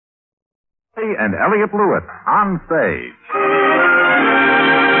And Elliott Lewis on stage.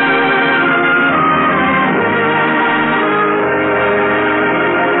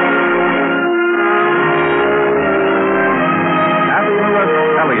 Cathy Lewis,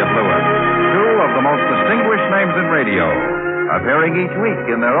 Elliott Lewis, two of the most distinguished names in radio, appearing each week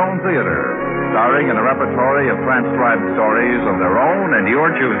in their own theater, starring in a repertory of transcribed stories of their own and your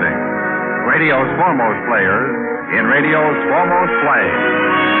choosing. Radio's foremost players in radio's foremost play.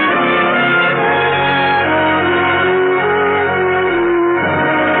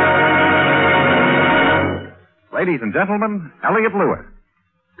 Ladies and gentlemen, Elliott Lewis.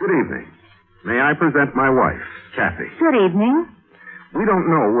 Good evening. May I present my wife, Cathy? Good evening. We don't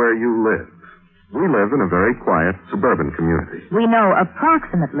know where you live. We live in a very quiet suburban community. We know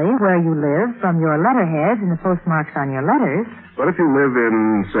approximately where you live from your letterheads and the postmarks on your letters. But if you live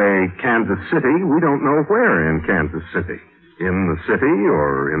in, say, Kansas City, we don't know where in Kansas City. In the city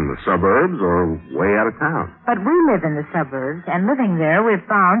or in the suburbs or way out of town. But we live in the suburbs, and living there, we've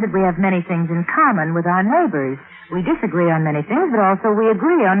found that we have many things in common with our neighbors. We disagree on many things, but also we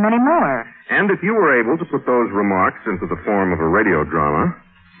agree on many more. And if you were able to put those remarks into the form of a radio drama,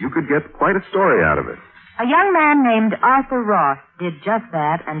 you could get quite a story out of it. A young man named Arthur Ross did just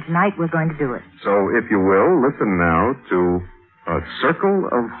that, and tonight we're going to do it. So, if you will, listen now to A Circle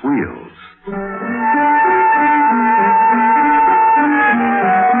of Wheels.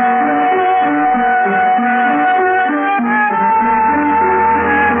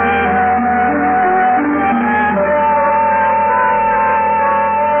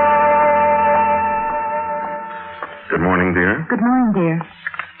 Good morning, dear. Good morning, dear.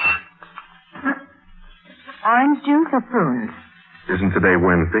 Orange juice or prunes? Isn't today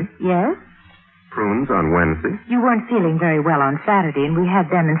Wednesday? Yes? Prunes on Wednesday? You weren't feeling very well on Saturday, and we had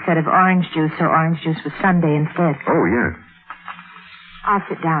them instead of orange juice, so orange juice was Sunday instead. Oh, yes. I'll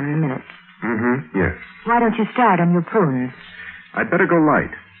sit down in a minute. Mm-hmm, yes. Why don't you start on your prunes? I'd better go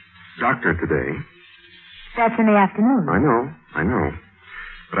light. Doctor today. That's in the afternoon. I know.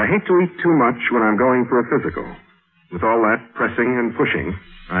 But I hate to eat too much when I'm going for a physical. With all that pressing and pushing,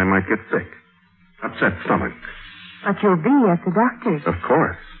 I might get sick. Upset stomach. But you'll be at the doctor's. Of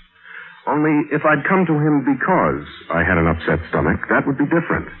course. Only if I'd come to him because I had an upset stomach, that would be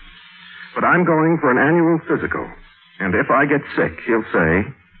different. But I'm going for an annual physical. And if I get sick, he'll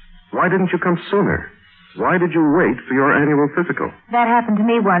say, "Why didn't you come sooner? Why did you wait for your annual physical?" That happened to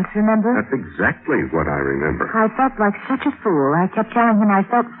me once, remember? That's exactly what I remember. I felt like such a fool. I kept telling him I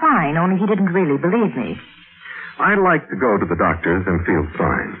felt fine, only he didn't really believe me. I like to go to the doctor's and feel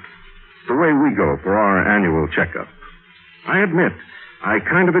fine. The way we go for our annual checkup. I admit, I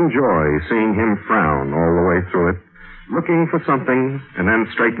kind of enjoy seeing him frown all the way through it, looking for something, and then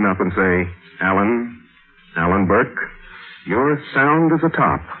straighten up and say, Alan Burke, you're sound as a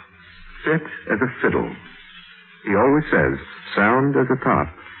top, fit as a fiddle." He always says, sound as a top,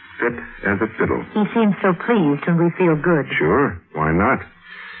 fit as a fiddle. He seems so pleased when we feel good. Sure, why not?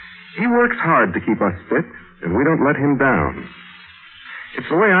 He works hard to keep us fit, and we don't let him down. It's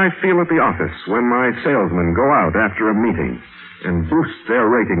the way I feel at the office when my salesmen go out after a meeting and boost their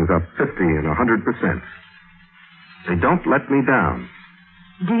ratings up 50 and 100%. They don't let me down.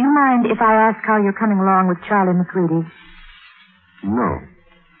 Do you mind if I ask how you're coming along with Charlie McCready? No,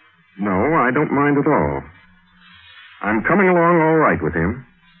 I don't mind at all. I'm coming along all right with him.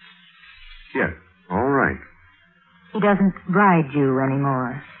 Yes, all right. He doesn't ride you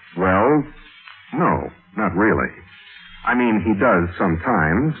anymore. Well, no, not really. I mean, he does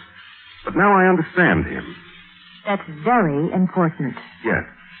sometimes, but now I understand him. That's very important. Yes.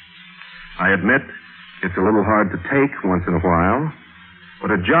 I admit it's a little hard to take once in a while,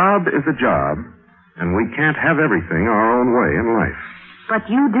 but a job is a job, and we can't have everything our own way in life. But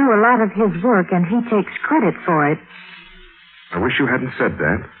you do a lot of his work, and he takes credit for it. I wish you hadn't said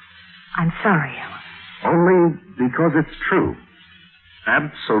that. I'm sorry, Ellen. Only because it's true.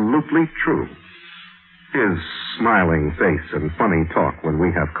 Absolutely true. His smiling face and funny talk when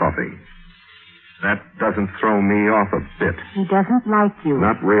we have coffee. That doesn't throw me off a bit. He doesn't like you.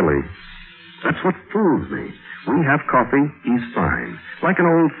 Not really. That's what fools me. We have coffee, he's fine. Like an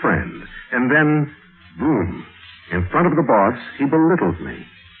old friend. And then, boom. In front of the boss, he belittles me.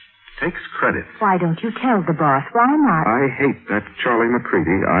 Takes credit. Why don't you tell the boss? Why not? I hate that Charlie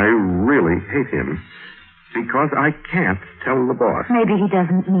McCready. I really hate him. Because I can't tell the boss. Maybe he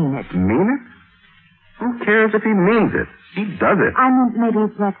doesn't mean it. Mean it? Who cares if he means it? He does it. I mean,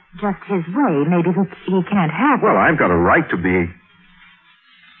 maybe that's just his way. Maybe he can't have it. Well, I've got a right to be...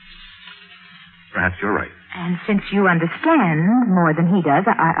 Perhaps you're right. And since you understand more than he does,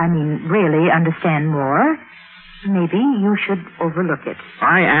 I mean, really understand more, Maybe you should overlook it.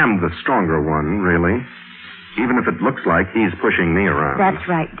 I am the stronger one, really. Even if it looks like he's pushing me around. That's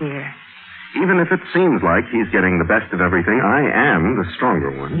right, dear. Even if it seems like he's getting the best of everything, I am the stronger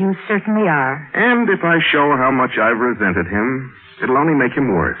one. You certainly are. And if I show how much I've resented him, it'll only make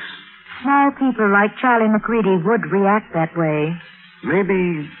him worse. Small people like Charlie McCready would react that way.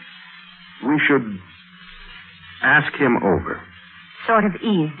 Maybe we should ask him over. Sort of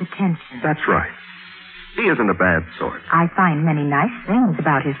ease the tension. That's right. He isn't a bad sort. I find many nice things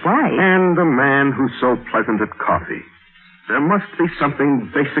about his wife. And a man who's so pleasant at coffee. There must be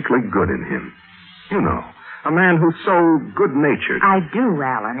something basically good in him. You know, a man who's so good-natured. I do,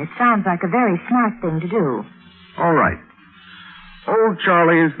 Alan. It sounds like a very smart thing to do. All right. Old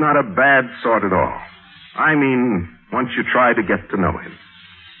Charlie's not a bad sort at all. I mean, once you try to get to know him.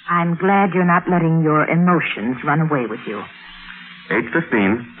 I'm glad you're not letting your emotions run away with you.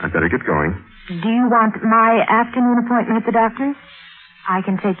 8:15. I'd better get going. Do you want my afternoon appointment at the doctor's? I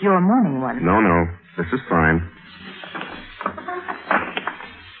can take your morning one. No. This is fine.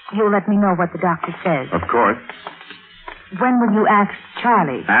 You'll let me know what the doctor says. Of course. When will you ask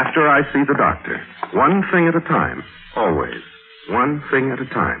Charlie? After I see the doctor. One thing at a time. Always. One thing at a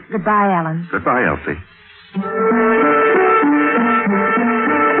time. Goodbye, Alan. Goodbye, Elsie.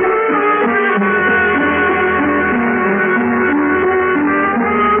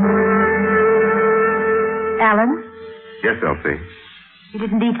 Alan? Yes, Elsie. You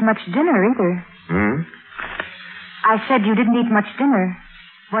didn't eat much dinner either. I said you didn't eat much dinner.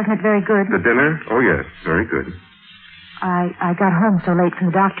 Wasn't it very good? The dinner? Oh, yes. Very good. I got home so late from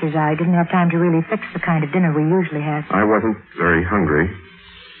the doctor's I didn't have time to really fix the kind of dinner we usually have. I wasn't very hungry.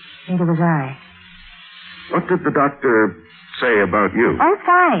 Neither was I. What did the doctor say about you? Oh,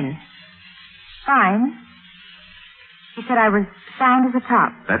 fine. Fine. He said I was sound as a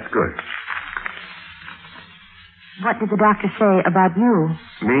top. That's good. What did the doctor say about you?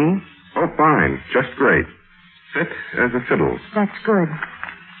 Me? Oh, fine. Just great. Fit as a fiddle. That's good.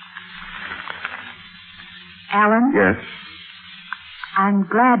 Alan? Yes? I'm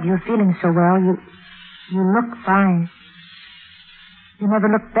glad you're feeling so well. You look fine. You never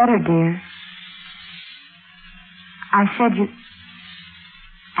looked better, dear.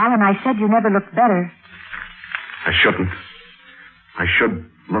 Alan, I said you never looked better. I shouldn't. I should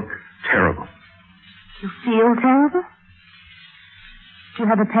look terrible. You feel terrible? Do you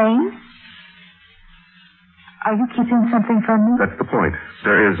have a pain? Are you keeping something from me? That's the point.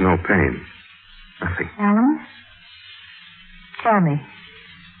 There is no pain. Nothing. Alan? Tell me.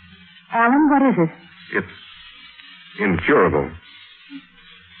 Alan, what is it? It's incurable.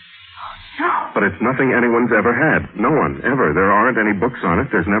 No. But it's nothing anyone's ever had. No one, ever. There aren't any books on it.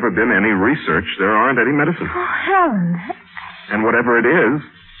 There's never been any research. There aren't any medicines. Oh, Helen. And whatever it is,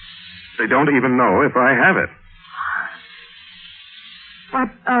 they don't even know if I have it. What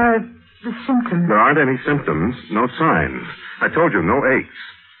are the symptoms? There aren't any symptoms, no signs. I told you, no aches.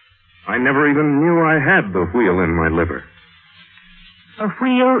 I never even knew I had the wheel in my liver. A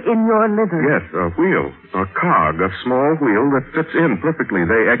wheel in your liver? Yes, a wheel. A cog, a small wheel that fits in perfectly.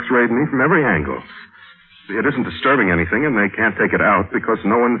 They x-rayed me from every angle. It isn't disturbing anything, and they can't take it out because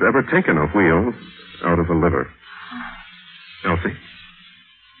no one's ever taken a wheel out of a liver. Elsie?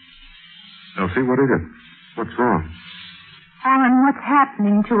 Elsie, what is it? What's wrong? Alan, what's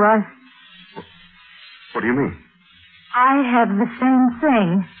happening to us? What do you mean? I have the same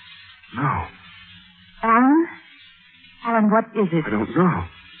thing. No. Alan? Alan, what is it? I don't know.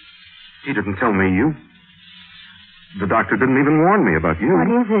 He didn't tell me you. The doctor didn't even warn me about you. What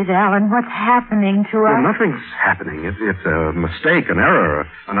is it, Alan? What's happening to us? Well, nothing's happening. It's a mistake, an error,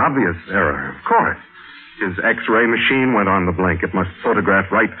 an obvious error, of course. His X-ray machine went on the blink. It must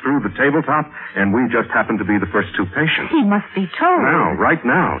photograph right through the tabletop, and we just happened to be the first two patients. He must be told. Now, right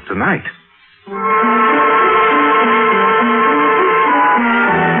now, tonight.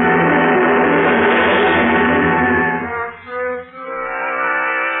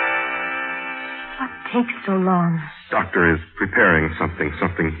 What takes so long? Doctor is preparing something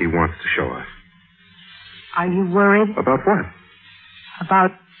he wants to show us. Are you worried? About what?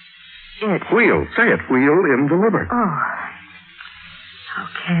 About it. Wheel. Say it. Wheel in the liver. Oh. How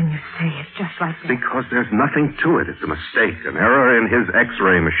can you say it just like that? Because there's nothing to it. It's a mistake, an error in his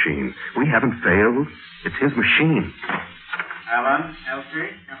X-ray machine. We haven't failed. It's his machine. Alan,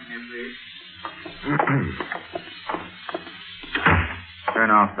 Elsie, come here, please.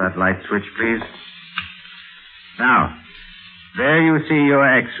 Turn off that light switch, please. Now, there you see your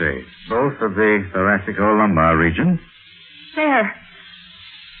X-rays, both of the thoracico-lumbar region. There.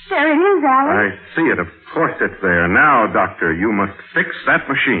 There it is, Alan. I see it. Of course it's there. Now, doctor, you must fix that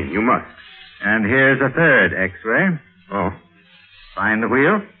machine. You must. And here's a third X-ray. Oh. Find the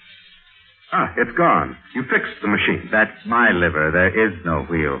wheel? Ah, it's gone. You fixed the machine. That's my liver. There is no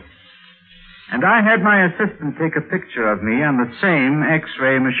wheel. And I had my assistant take a picture of me on the same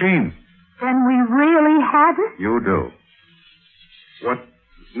X-ray machine. Then we really have it? You do. What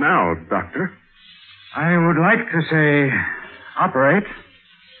now, Doctor? I would like to say operate.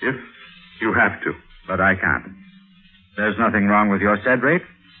 If you have to. But I can't. There's nothing wrong with your sed rate,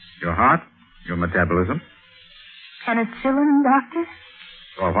 your heart, your metabolism. Penicillin, Doctor?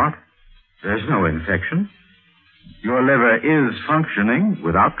 Or what? There's no infection. Your liver is functioning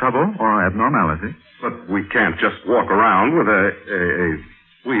without trouble or abnormality. But we can't just walk around with a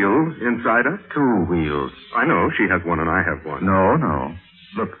wheel inside us. 2 wheels. I know. She has one and I have one. No.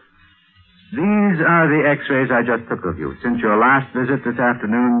 Look, these are the X-rays I just took of you. Since your last visit this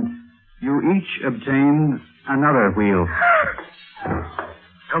afternoon, you each obtained another wheel.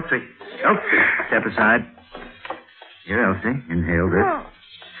 Elsie. Step aside. Here, Elsie. Inhale this.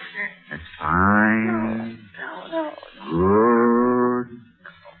 That's fine. Good.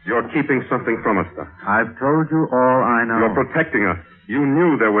 You're keeping something from us, Doctor. I've told you all I know. You're protecting us. You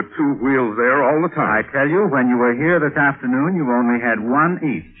knew there were 2 wheels there all the time. I tell you, when you were here this afternoon, you only had one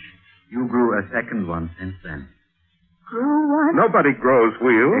each. You grew a second one since then. Grew one? Nobody grows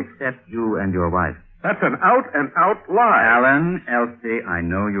wheels. Except you and your wife. That's an out-and-out lie. Alan, Elsie, I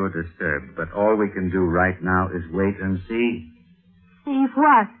know you're disturbed, but all we can do right now is wait and see. See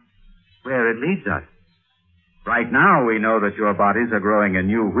what? Where it leads us. Right now, we know that your bodies are growing a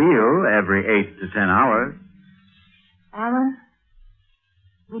new wheel every 8 to 10 hours. Alan,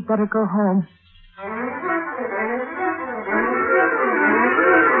 we'd better go home.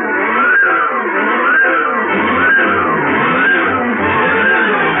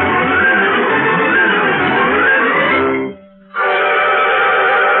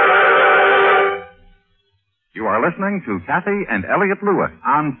 You are listening to Cathy and Elliott Lewis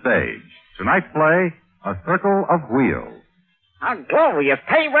on stage. Tonight's play, A Circle of Wheels. A glorious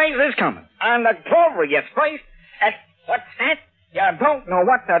pay raise is coming. And a glorious place. What's that? You don't know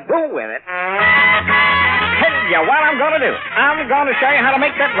what to do with it. Tell you what I'm going to do. I'm going to show you how to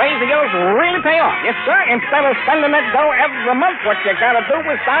make that raise of yours really pay off. Yes, sir. Instead of spending that dough every month, what you got to do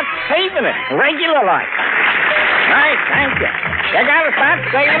is start saving it regular like. Right, thank you. You got to start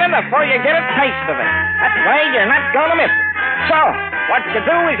saving it before you get a taste of it. That way you're not going to miss it. So, what you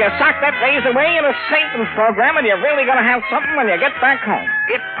do is you sock that raise away in a savings program, and you're really going to have something when you get back home.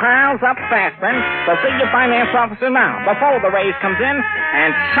 It piles up fast, friends. So see your finance officer now, before the raise comes in, and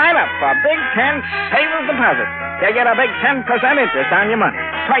sign up for a Big 10 savings deposit. You get a big 10% interest on your money.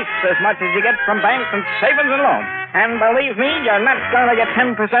 Twice as much as you get from banks and savings and loans. And believe me, you're not going to get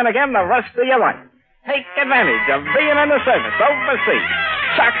 10% again the rest of your life. Take advantage of being in the service overseas.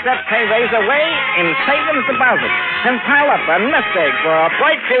 Sock that pay raise away in savings deposits and pile up a nest egg for a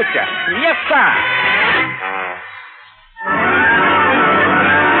bright future. Yes, sir.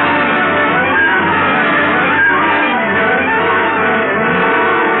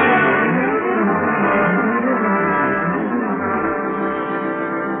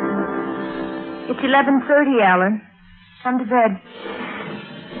 It's 11:30, Alan. Come to bed.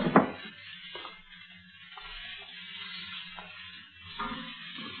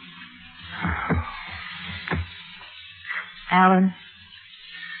 Alan,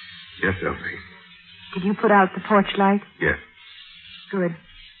 Yes, Elsie. did you put out the porch light? Yes. Good.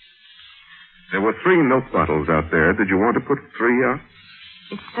 There were 3 milk bottles out there. Did you want to put 3 out?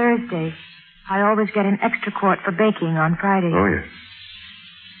 It's Thursday. I always get an extra quart for baking on Friday. Oh, yes.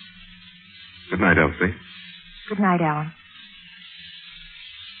 Good night, Elsie. Good night, Alan.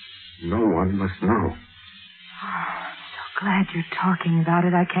 No one must know. Glad you're talking about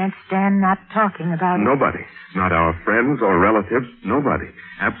it. I can't stand not talking about it. Nobody. Not our friends or relatives. Nobody.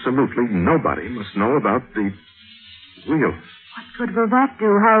 Absolutely nobody must know about the wheel. What good will that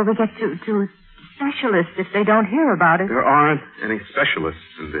do? How will we get to specialists if they don't hear about it? There aren't any specialists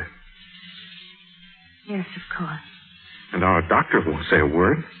in this. Yes, of course. And our doctor won't say a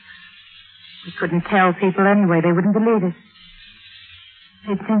word. We couldn't tell people anyway. They wouldn't believe it.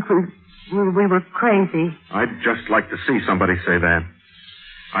 They'd think we were crazy. I'd just like to see somebody say that.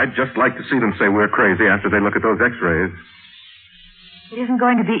 I'd just like to see them say we're crazy after they look at those X-rays. It isn't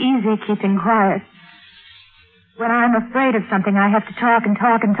going to be easy keeping quiet. When I'm afraid of something, I have to talk and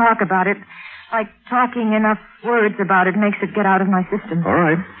talk and talk about it. Like talking enough words about it makes it get out of my system. All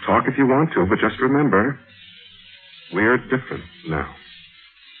right. Talk if you want to, but just remember, we're different now.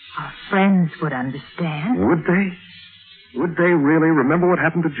 Our friends would understand. Would they? Would they really? Remember what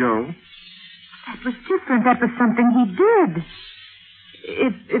happened to Joe? That was different. That was something he did.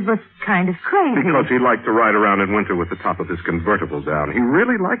 It was kind of crazy. Because he liked to ride around in winter with the top of his convertible down. He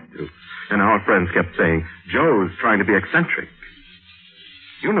really liked to. And our friends kept saying, Joe's trying to be eccentric.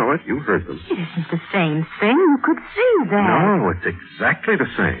 You know it. You heard them. It isn't the same thing. You could see that. No, it's exactly the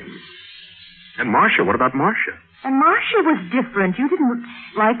same. And Marcia, what about Marcia? And Marcia was different. You didn't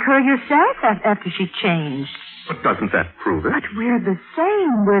like her yourself after she changed. But doesn't that prove it? But we're the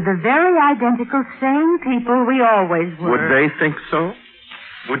same. We're the very identical same people we always were. Would they think so?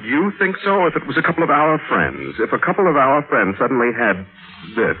 Would you think so if it was a couple of our friends? If a couple of our friends suddenly had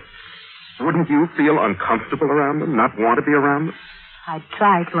this, wouldn't you feel uncomfortable around them, not want to be around them? I'd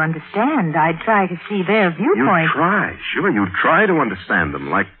try to understand. I'd try to see their viewpoint. You'd try. Sure, you'd try to understand them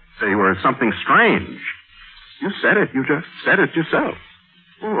like they were something strange. You said it. You just said it yourself.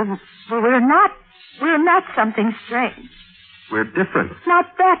 Well, we're not something strange. We're different. Not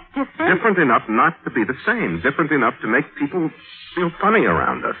that different. Different enough not to be the same. Different enough to make people feel funny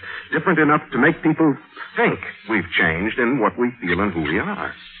around us. Different enough to make people think we've changed in what we feel and who we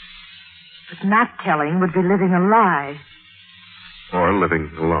are. But not telling would be living a lie. Or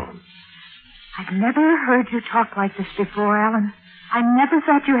living alone. I've never heard you talk like this before, Alan. I never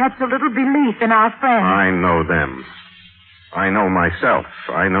thought you had so little belief in our friends. I know them. I know myself.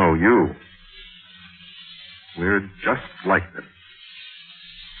 I know you. We're just like them.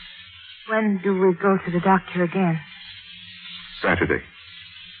 When do we go to the doctor again? Saturday.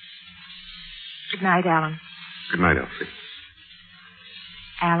 Good night, Alan. Good night, Elsie.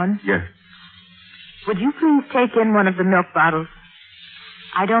 Alan? Yes. Would you please take in one of the milk bottles?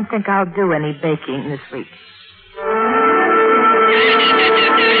 I don't think I'll do any baking this week.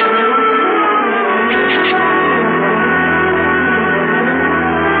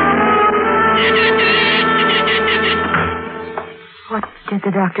 What did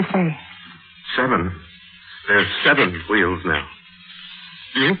the doctor say? 7. There's 7 wheels now.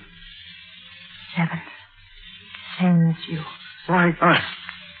 You? 7. Same as you. Why us?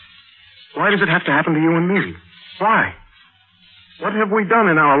 Why does it have to happen to you and me? Why? What have we done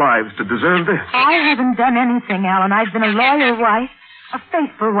in our lives to deserve this? I haven't done anything, Alan. I've been a loyal wife, a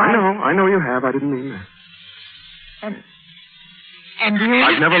faithful wife. I know you have. I didn't mean that. And you?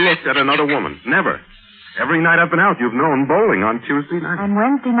 I've never looked at another woman. Never. Every night I've been out, you've known bowling on Tuesday night. On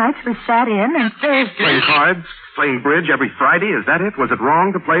Wednesday nights we sat in, and Thursday... Playing cards? Playing bridge every Friday? Is that it? Was it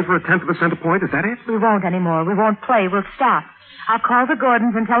wrong to play for 1/10 of a cent a point? Is that it? We won't anymore. We won't play. We'll stop. I'll call the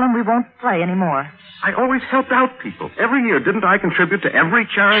Gordons and tell them we won't play anymore. I always helped out people. Every year, didn't I contribute to every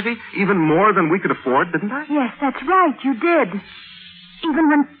charity? Even more than we could afford, didn't I? Yes, that's right. You did. Even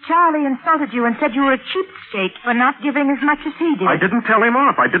when Charlie insulted you and said you were a cheapskate for not giving as much as he did. I didn't tell him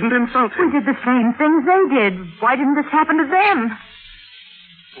off. I didn't insult him. We did the same things they did. Why didn't this happen to them?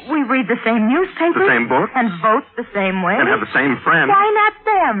 We read the same newspapers. The same book. And vote the same way. And have the same friends. Why not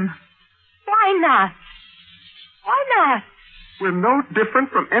them? Why not? Why not? We're no different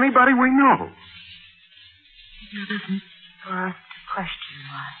from anybody we know. It isn't for us to question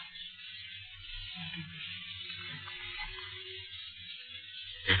why.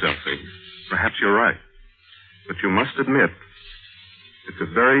 Yes, Elsie. Perhaps you're right. But you must admit, it's a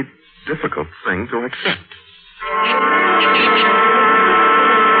very difficult thing to accept.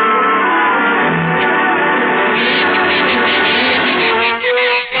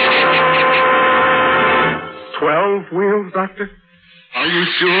 $12 wheels, Doctor? Are you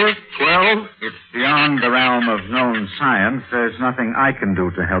sure? 12? It's beyond the realm of known science. There's nothing I can do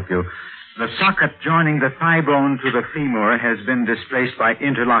to help you. The socket joining the thigh bone to the femur has been displaced by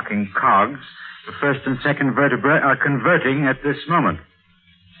interlocking cogs. The first and second vertebrae are converting at this moment.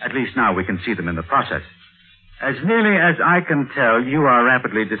 At least now we can see them in the process. As nearly as I can tell, you are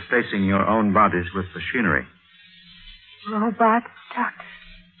rapidly displacing your own bodies with machinery. Robots, Doctor?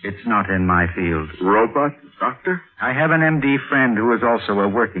 It's not in my field. Robot, Doctor? I have an MD friend who is also a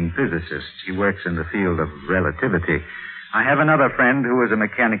working physicist. He works in the field of relativity. I have another friend who is a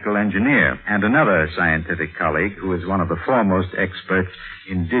mechanical engineer, and another scientific colleague who is one of the foremost experts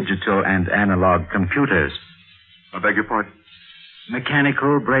in digital and analog computers. I beg your pardon?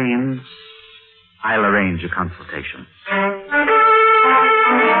 Mechanical brains. I'll arrange a consultation.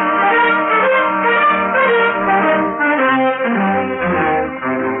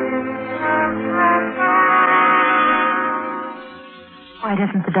 Why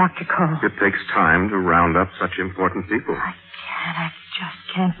doesn't the doctor call? It takes time to round up such important people. I just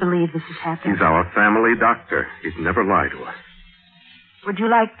can't believe this is happening. He's our family doctor. He'd never lie to us. Would you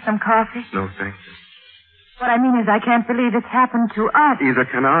like some coffee? No, thank you. What I mean is I can't believe it's happened to us. Either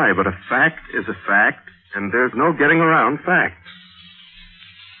can I, but a fact is a fact, and there's no getting around facts.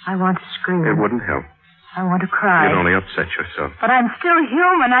 I want to scream. It wouldn't help. I want to cry. You'd only upset yourself. But I'm still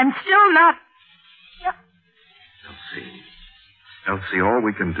human. I'm still not... Elsie, all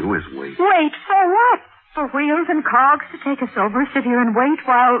we can do is wait. Wait for what? For wheels and cogs to take us over, sit here and wait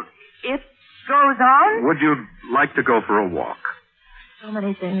while it goes on? Would you like to go for a walk? So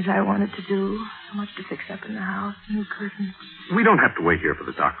many things I wanted to do. So much to fix up in the house. New curtains. We don't have to wait here for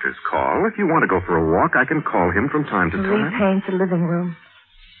the doctor's call. If you want to go for a walk, I can call him from time to time. Repaint the living room.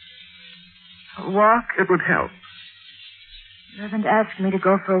 A walk? It would help. You haven't asked me to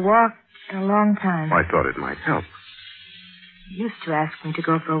go for a walk in a long time. I thought it might help. You used to ask me to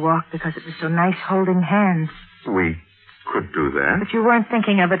go for a walk because it was so nice holding hands. We could do that. But you weren't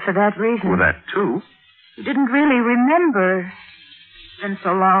thinking of it for that reason. Well, that too. You didn't really remember. It's been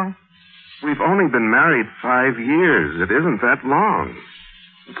so long. We've only been married 5 years. It isn't that long.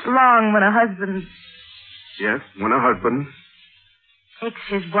 It's long when a husband... Yes, when a husband... takes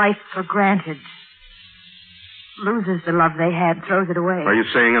his wife for granted. Loses the love they had, throws it away. Are you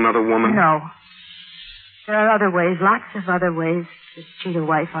saying another woman? No. There are other ways, lots of other ways, to cheat a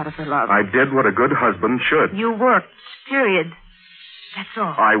wife out of her love. I did what a good husband should. You worked, period. That's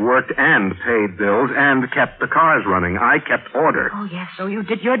all. I worked and paid bills and kept the cars running. I kept order. Oh, yes, so you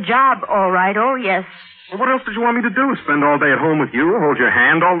did your job all right. Oh, yes. Well, what else did you want me to do? Spend all day at home with you? Hold your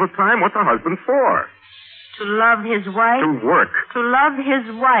hand all the time? What's a husband for? To love his wife. To work. To love his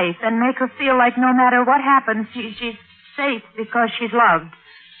wife and make her feel like no matter what happens, she's safe because she's loved.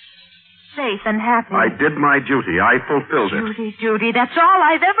 Safe and happy. I did my duty. I fulfilled it. Duty. That's all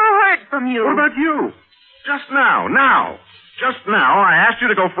I've ever heard from you. What about you? Just now. Just now, I asked you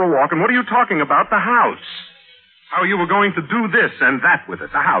to go for a walk, and what are you talking about? The house. How you were going to do this and that with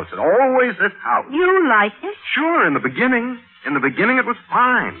it. The house. And always this house. You like it? Sure, in the beginning. In the beginning, it was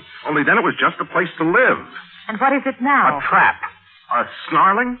fine. Only then it was just a place to live. And what is it now? A trap. A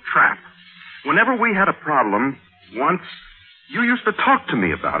snarling trap. Whenever we had a problem, once... you used to talk to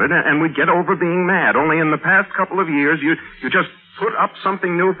me about it, and we'd get over being mad. Only in the past couple of years, you just put up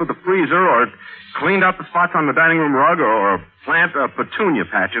something new for the freezer or cleaned out the spots on the dining room rug or plant a petunia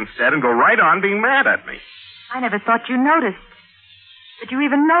patch instead and go right on being mad at me. I never thought you noticed. That you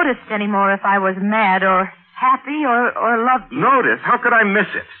even noticed anymore if I was mad or happy or loved you. Notice? How could I miss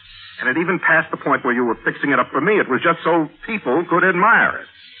it? And it even passed the point where you were fixing it up for me. It was just so people could admire it.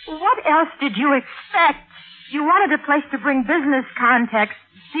 What else did you expect? You wanted a place to bring business contacts,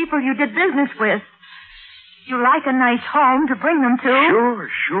 people you did business with. You like a nice home to bring them to.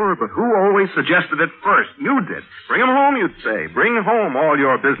 Sure, but who always suggested it first? You did. Bring them home, you'd say. Bring home all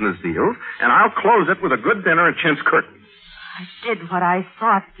your business deals, and I'll close it with a good dinner and chintz curtains. I did what I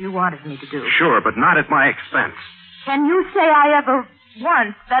thought you wanted me to do. Sure, but not at my expense. Can you say I ever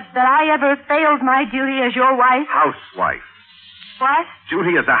that I ever failed my duty as your wife? Housewife. What?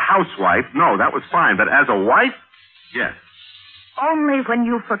 Duty as a housewife? No, that was fine. But as a wife? Yes. Only when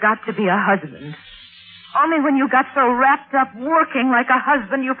you forgot to be a husband. Only when you got so wrapped up working like a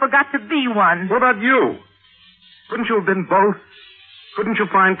husband, you forgot to be one. What about you? Couldn't you have been both? Couldn't you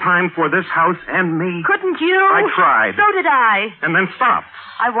find time for this house and me? Couldn't you? I tried. So did I. And then stopped.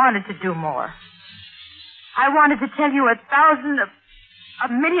 I wanted to do more. I wanted to tell you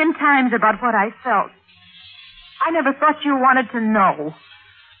 1,000,000 times about what I felt. I never thought you wanted to know.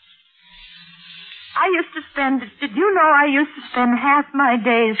 Did you know I used to spend half my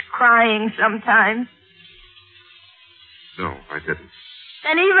days crying sometimes? No, I didn't.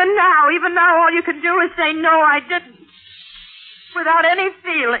 And even now, all you can do is say, no, I didn't. Without any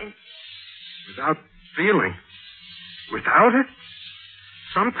feeling. Without feeling? Without it?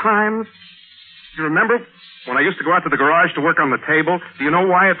 Sometimes. You remember when I used to go out to the garage to work on the table? Do you know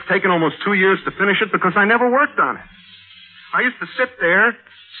why it's taken almost 2 years to finish it? Because I never worked on it. I used to sit there,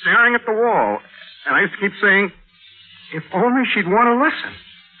 staring at the wall, and I used to keep saying, if only she'd want to listen.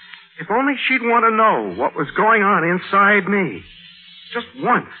 If only she'd want to know what was going on inside me. Just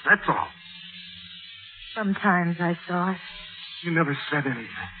once, that's all. Sometimes I saw it. You never said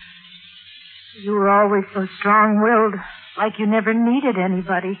anything. You were always so strong-willed, like you never needed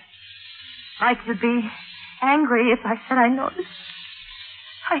anybody. Like to be angry if I said I noticed.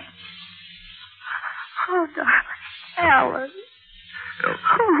 Oh, darling. Alan.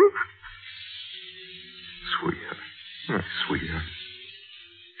 Oh. Sweetheart. My sweetheart.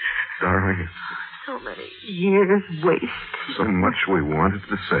 Darling. So many years wasted. So much we wanted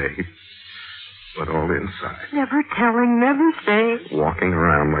to say, but all inside. Never telling, never saying. Walking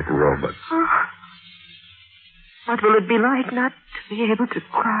around like a robot. Oh. What will it be like not to be able to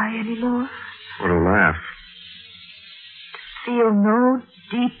cry anymore? Or to laugh. To feel no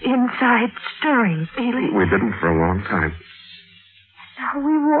deep inside stirring feeling. We didn't for a long time. Now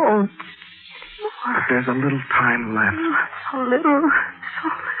we won't. more. But there's a little time left. So little.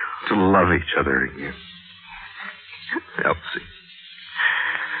 To love each other again. Elsie.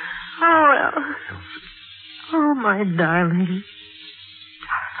 Oh, Elsie. Oh, my darling.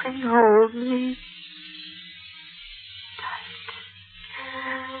 Darling, hold me.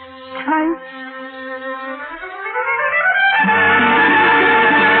 Tight.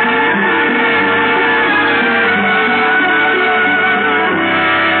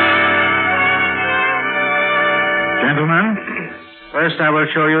 Gentlemen, first I will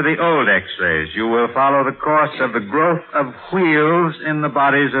show you the old X-rays. You will follow the course of the growth of wheels in the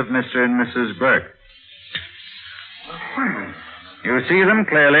bodies of Mr. and Mrs. Burke. You see them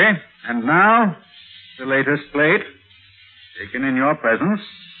clearly. And now, the latest plate, taken in your presence.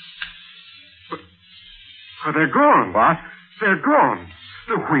 Oh, they're gone. What? They're gone.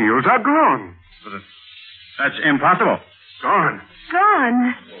 The wheels are gone. That's impossible. Gone.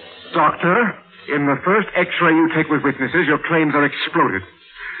 Gone. Doctor, in the first X-ray you take with witnesses, your claims are exploded.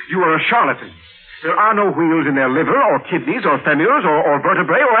 You are a charlatan. There are no wheels in their liver or kidneys or femurs or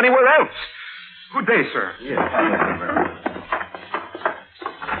vertebrae or anywhere else. Good day, sir. Yes.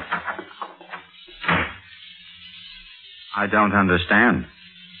 I don't understand.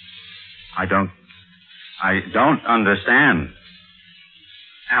 I don't understand.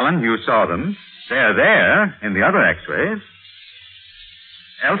 Alan, you saw them. They're there in the other X-rays.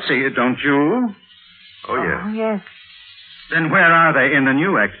 Elsie, don't you? Oh, yes. Oh, yes. Then where are they in the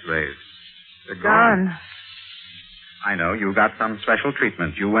new X-rays? They're Gone. I know. You got some special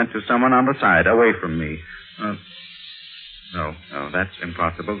treatment. You went to someone on the side, away from me. No, that's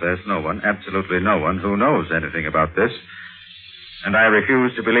impossible. There's no one, absolutely no one, who knows anything about this. And I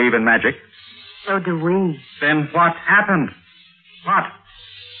refuse to believe in magic. So do we. Then what happened? What?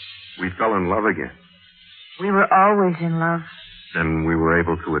 We fell in love again. We were always in love. Then we were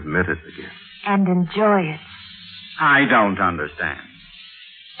able to admit it again. And enjoy it. I don't understand.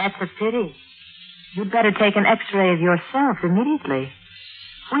 That's a pity. You'd better take an X-ray of yourself immediately.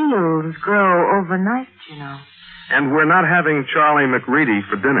 Wheels grow overnight, you know. And we're not having Charlie McReady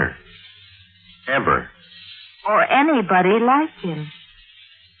for dinner. Ever. Or anybody like him.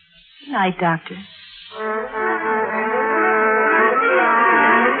 Good night, Doctor.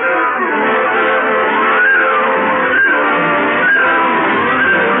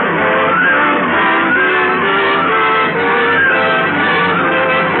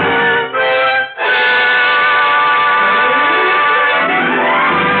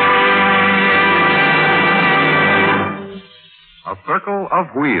 A Circle of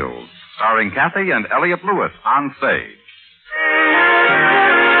Wheels, starring Cathy and Elliott Lewis on stage.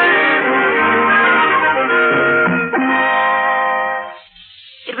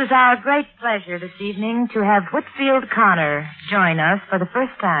 It was our great pleasure this evening to have Whitfield Connor join us for the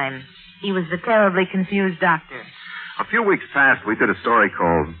first time. He was the terribly confused doctor. A few weeks past, we did a story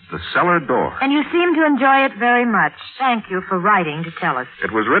called The Cellar Door. And you seem to enjoy it very much. Thank you for writing to tell us.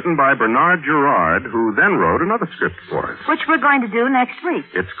 It was written by Bernard Gerard, who then wrote another script for us. Which we're going to do next week.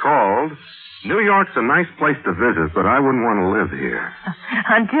 It's called New York's a Nice Place to Visit, but I wouldn't want to live here.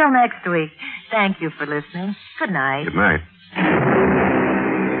 Until next week, thank you for listening. Good night. Good night.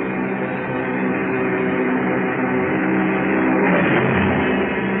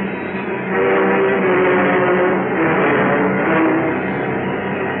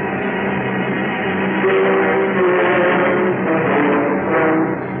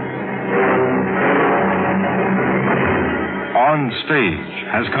 On Stage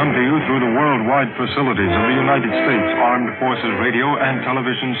has come to you through the worldwide facilities of the United States Armed Forces Radio and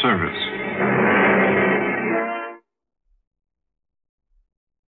Television Service.